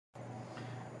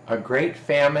a great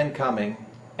famine coming,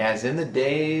 as in the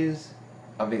days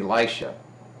of Elisha.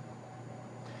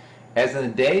 As in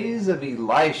the days of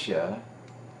Elisha,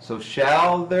 so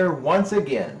shall there once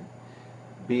again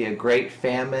be a great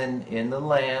famine in the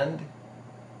land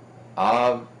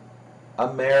of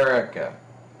America.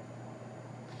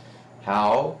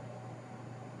 How?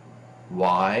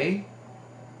 Why?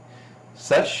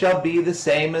 Such shall be the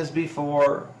same as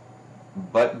before,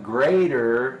 but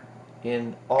greater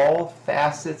in all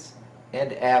facets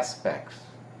and aspects.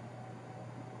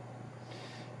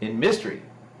 In mystery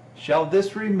shall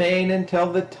this remain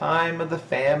until the time of the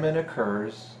famine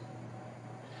occurs,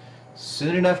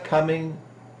 soon enough coming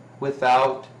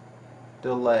without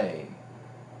delay.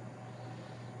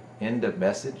 End of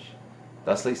message.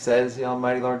 Thusly says the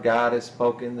Almighty Lord God, has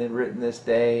spoken and written this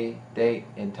day, date,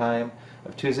 and time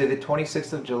of Tuesday the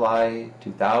 26th of July,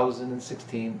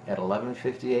 2016 at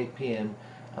 11:58 p.m.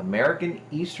 American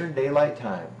Eastern Daylight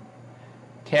Time,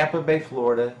 Tampa Bay,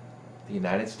 Florida, the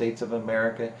United States of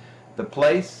America, the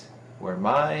place where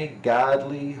my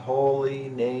godly, holy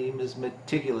name is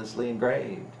meticulously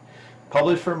engraved.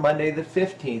 Published for Monday the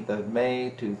 15th of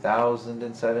May,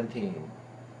 2017.